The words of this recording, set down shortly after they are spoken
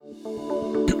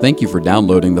Thank you for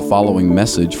downloading the following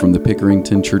message from the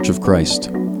Pickerington Church of Christ.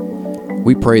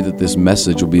 We pray that this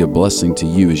message will be a blessing to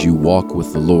you as you walk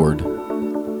with the Lord.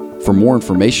 For more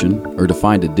information or to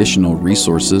find additional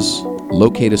resources,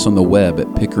 locate us on the web at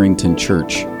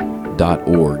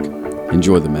pickeringtonchurch.org.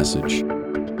 Enjoy the message.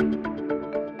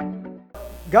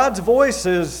 God's voice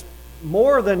is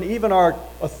more than even our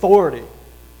authority.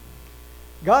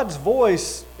 God's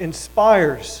voice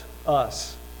inspires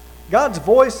us. God's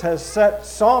voice has set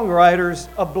songwriters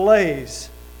ablaze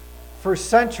for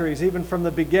centuries, even from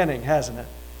the beginning, hasn't it?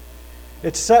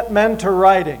 It's set men to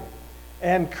writing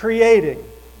and creating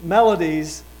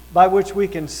melodies by which we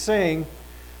can sing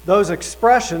those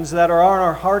expressions that are on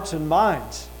our hearts and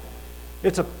minds.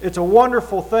 It's a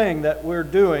wonderful thing that we're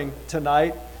doing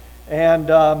tonight, and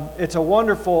it's a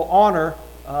wonderful honor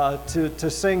to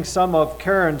sing some of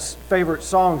Karen's favorite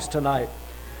songs tonight.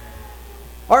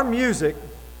 Our music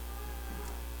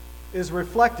is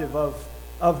reflective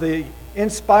of the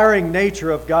inspiring nature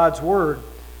of God's Word.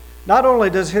 Not only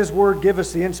does His Word give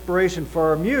us the inspiration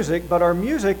for our music, but our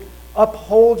music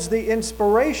upholds the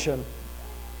inspiration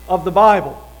of the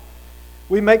Bible.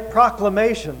 We make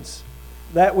proclamations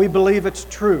that we believe it's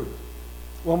true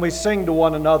when we sing to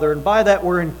one another, and by that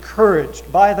we're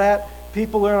encouraged. By that,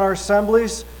 people in our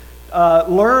assemblies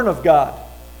learn of God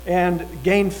and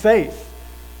gain faith.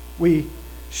 We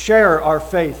share our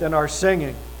faith in our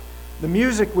singing. The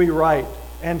music we write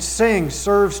and sing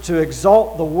serves to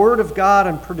exalt the Word of God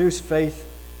and produce faith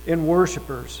in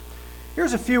worshipers.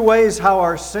 Here's a few ways how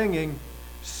our singing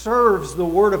serves the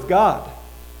Word of God.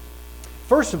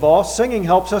 First of all, singing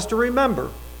helps us to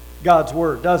remember God's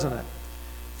Word, doesn't it?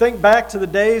 Think back to the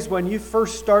days when you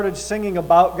first started singing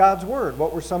about God's Word.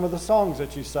 What were some of the songs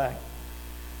that you sang?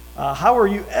 How are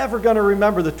you ever going to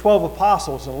remember the 12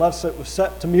 apostles unless it was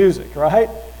set to music, right?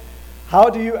 How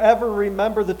do you ever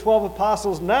remember the 12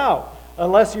 apostles now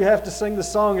unless you have to sing the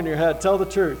song in your head? Tell the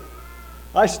truth.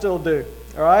 I still do,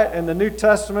 all right? In the New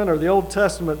Testament or the Old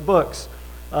Testament books,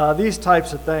 these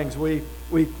types of things, we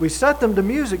set them to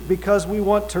music because we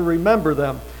want to remember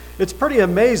them. It's pretty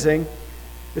amazing.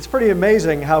 It's pretty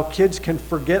amazing how kids can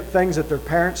forget things that their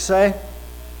parents say.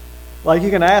 Like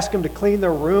you can ask them to clean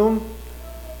their room,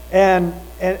 and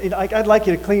I'd like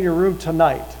you to clean your room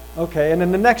tonight. Okay, and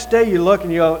then the next day you look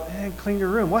and you go, hey, clean your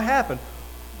room. What happened?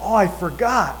 Oh, I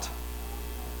forgot.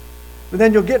 But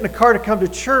then you'll get in a car to come to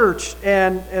church,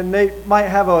 and they might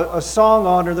have a song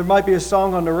on, or there might be a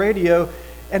song on the radio,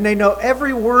 and they know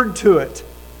every word to it.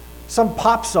 Some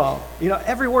pop song. You know,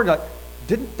 every word. Like,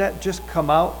 didn't that just come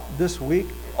out this week?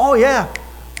 Oh, yeah.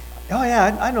 Oh,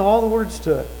 yeah, I know all the words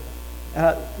to it.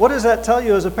 What does that tell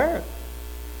you as a parent?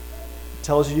 It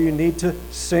tells you need to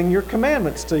sing your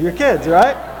commandments to your kids,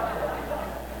 right?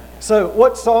 So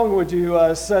what song would you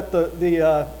set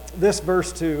this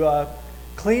verse to?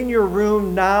 Clean your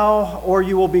room now or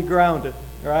you will be grounded,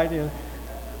 right? You know,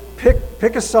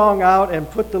 pick a song out and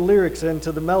put the lyrics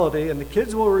into the melody, and the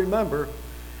kids will remember.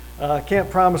 Can't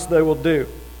promise they will do.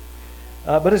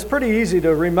 But it's pretty easy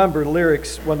to remember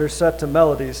lyrics when they're set to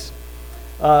melodies.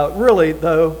 Really,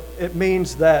 though, it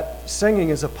means that singing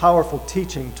is a powerful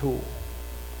teaching tool.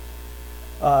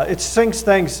 It sinks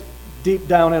things deep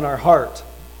down in our heart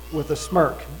with a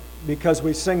smirk, because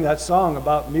we sing that song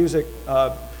about music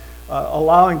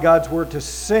allowing God's Word to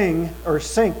sink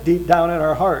deep down in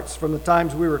our hearts from the time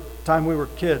we were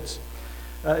kids.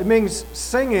 It means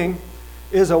singing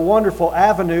is a wonderful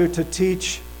avenue to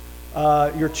teach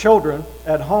your children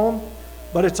at home,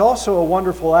 but it's also a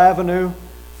wonderful avenue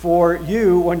for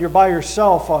you when you're by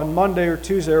yourself on Monday or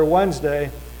Tuesday or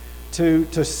Wednesday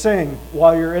to sing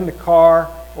while you're in the car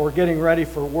or getting ready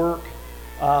for work.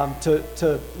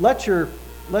 To let your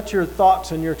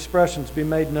thoughts and your expressions be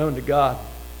made known to God.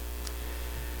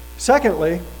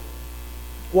 Secondly,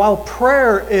 while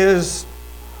prayer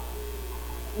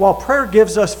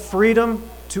gives us freedom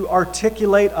to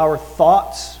articulate our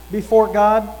thoughts before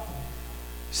God,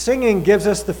 singing gives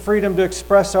us the freedom to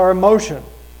express our emotion,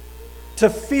 to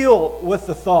feel with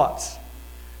the thoughts,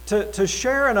 to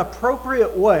share an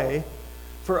appropriate way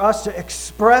for us to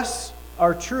express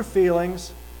our true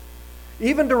feelings,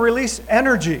 even to release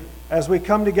energy as we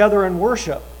come together and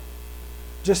worship.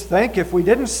 Just think, if we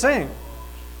didn't sing,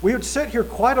 we would sit here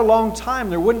quite a long time.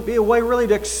 There wouldn't be a way really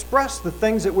to express the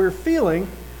things that we're feeling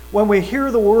when we hear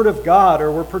the Word of God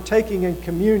or we're partaking in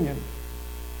communion.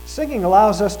 Singing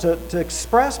allows us to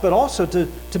express, but also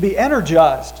to be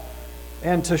energized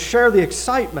and to share the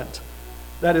excitement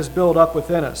that is built up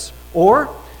within us. Or,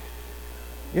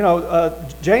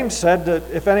 James said that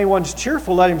if anyone's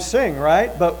cheerful, let him sing,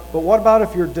 right? But what about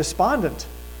if you're despondent?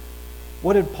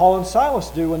 What did Paul and Silas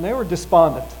do when they were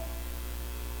despondent?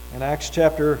 In Acts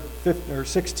chapter 15, or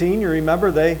 16, you remember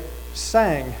they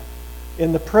sang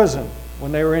in the prison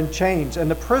when they were in chains. And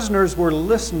the prisoners were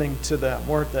listening to them,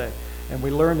 weren't they? And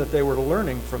we learned that they were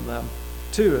learning from them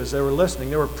too as they were listening.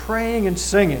 They were praying and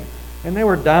singing. And they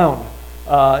were down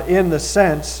in the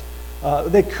sense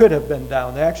they could have been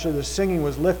down. Actually, the singing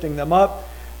was lifting them up.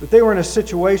 But they were in a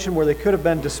situation where they could have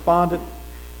been despondent.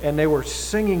 And they were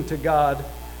singing to God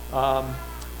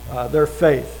their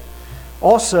faith.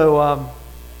 Also,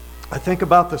 I think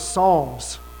about the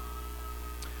Psalms.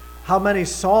 How many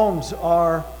Psalms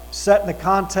are set in the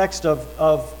context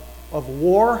of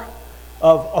war,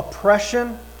 of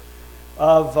oppression,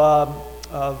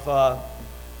 of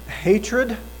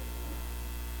hatred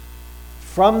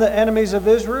from the enemies of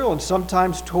Israel and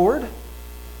sometimes toward.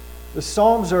 The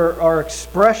Psalms are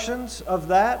expressions of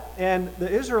that, and the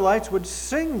Israelites would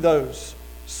sing those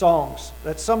songs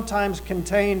that sometimes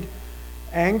contained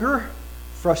anger,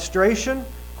 frustration,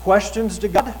 questions to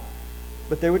God,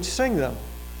 but they would sing them.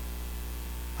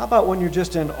 How about when you're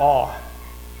just in awe?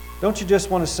 Don't you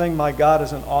just want to sing, "My God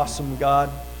is an awesome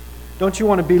God"? Don't you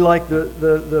want to be like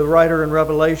the writer in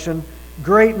Revelation?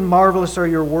 "Great and marvelous are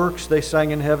your works," they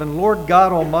sang in heaven. "Lord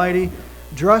God Almighty,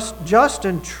 just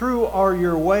and true are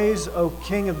your ways, O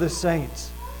King of the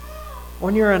saints."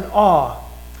 When you're in awe,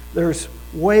 there's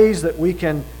ways that we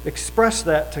can express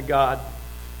that to God,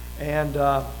 and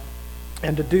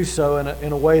to do so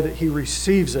in a way that He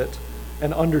receives it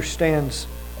and understands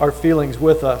our feelings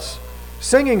with us.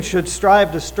 Singing should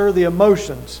strive to stir the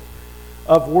emotions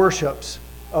of worshipers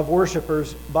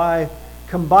by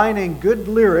combining good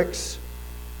lyrics,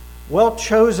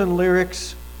 well-chosen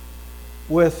lyrics,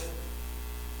 with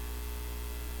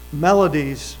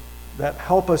melodies that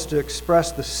help us to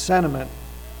express the sentiment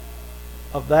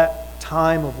of that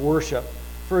time of worship.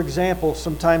 For example,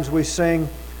 sometimes we sing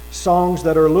songs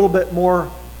that are a little bit more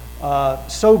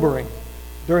sobering.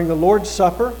 During the Lord's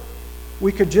Supper,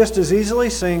 we could just as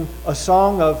easily sing a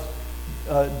song of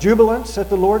jubilance at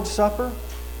the Lord's Supper,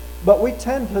 but we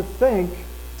tend to think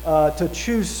to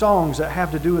choose songs that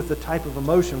have to do with the type of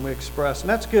emotion we express. And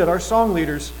that's good. Our song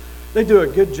leaders, they do a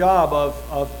good job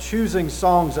of choosing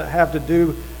songs that have to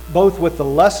do both with the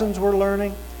lessons we're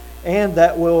learning and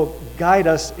that will guide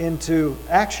us into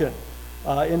action,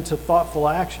 into thoughtful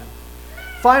action.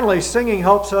 Finally, singing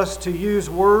helps us to use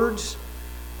words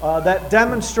that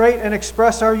demonstrate and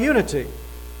express our unity.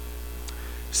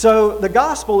 So the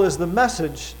gospel is the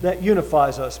message that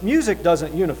unifies us. Music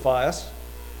doesn't unify us.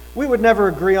 We would never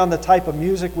agree on the type of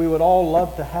music we would all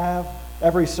love to have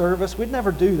every service. We'd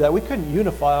never do that. We couldn't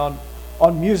unify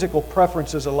on musical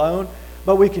preferences alone,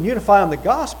 but we can unify on the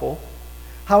gospel.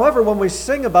 However, when we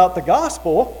sing about the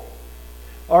gospel,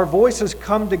 our voices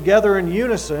come together in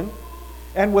unison,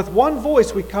 and with one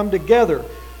voice we come together.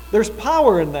 There's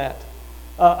power in that.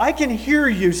 I can hear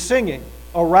you singing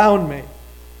around me.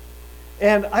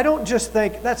 And I don't just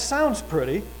think, that sounds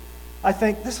pretty. I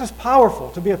think, this is powerful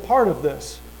to be a part of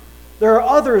this. There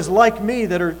are others like me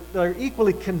that are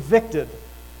equally convicted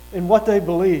in what they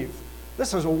believe.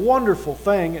 This is a wonderful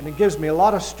thing, and it gives me a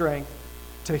lot of strength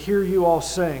to hear you all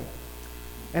sing.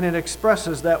 And it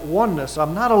expresses that oneness.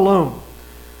 I'm not alone.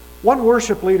 One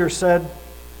worship leader said,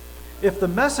 if the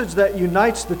message that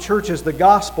unites the church is the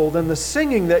gospel, then the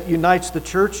singing that unites the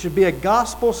church should be a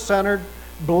gospel-centered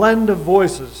blend of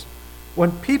voices.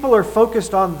 When people are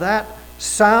focused on that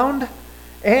sound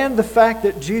and the fact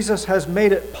that Jesus has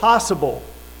made it possible,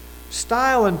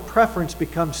 style and preference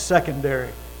become secondary.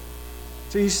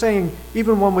 So he's saying,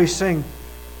 even when we sing,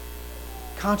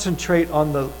 concentrate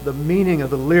on the meaning of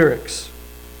the lyrics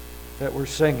that we're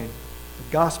singing,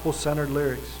 the gospel-centered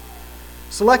lyrics.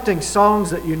 Selecting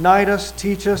songs that unite us,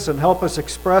 teach us, and help us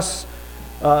express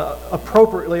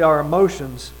appropriately our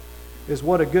emotions is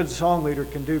what a good song leader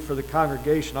can do for the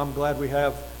congregation. I'm glad we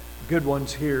have good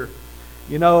ones here.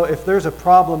 You know, if there's a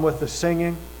problem with the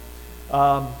singing,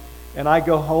 and I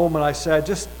go home and I say,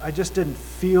 I just didn't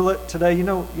feel it today, you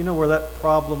know where that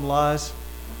problem lies?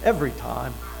 Every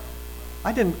time.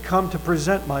 I didn't come to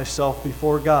present myself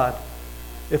before God.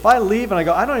 If I leave and I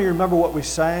go, I don't even remember what we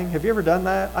sang. Have you ever done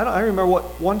that? I remember what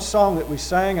one song that we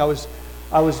sang. I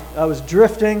was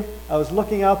drifting. I was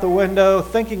looking out the window,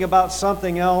 thinking about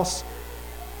something else.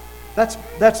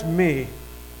 That's me.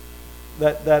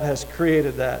 That has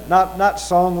created that. Not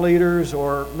song leaders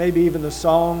or maybe even the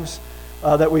songs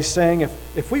that we sing.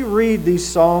 If we read these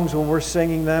songs when we're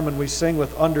singing them and we sing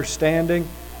with understanding,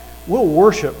 we'll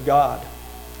worship God.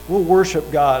 We'll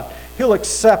worship God. He'll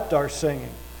accept our singing.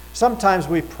 Sometimes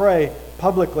we pray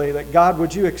publicly that, God,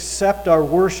 would you accept our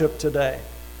worship today?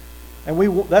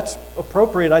 And that's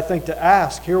appropriate, I think, to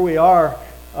ask. Here we are,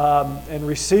 and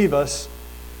receive us.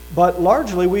 But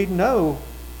largely we know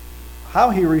how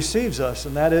He receives us,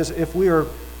 and that is if we are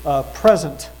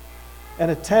present and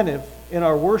attentive in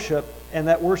our worship, and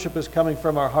that worship is coming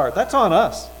from our heart. That's on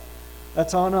us.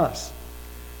 That's on us.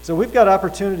 So we've got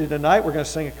opportunity tonight. We're going to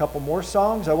sing a couple more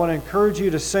songs. I want to encourage you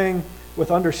to sing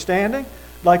with understanding.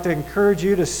 I'd like to encourage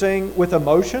you to sing with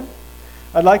emotion.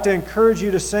 I'd like to encourage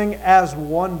you to sing as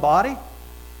one body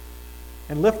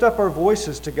and lift up our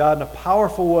voices to God in a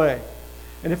powerful way.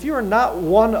 And if you are not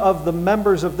one of the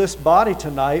members of this body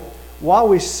tonight, while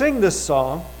we sing this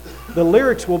song, the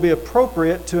lyrics will be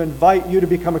appropriate to invite you to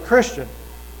become a Christian.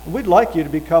 And we'd like you to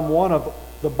become one of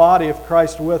the body of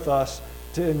Christ with us,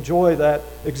 to enjoy that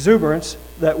exuberance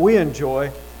that we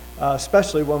enjoy,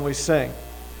 especially when we sing.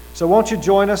 So won't you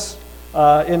join us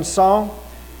in song,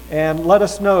 and let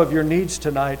us know of your needs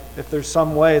tonight, if there's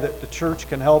some way that the church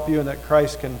can help you and that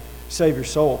Christ can save your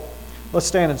soul. Let's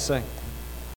stand and sing.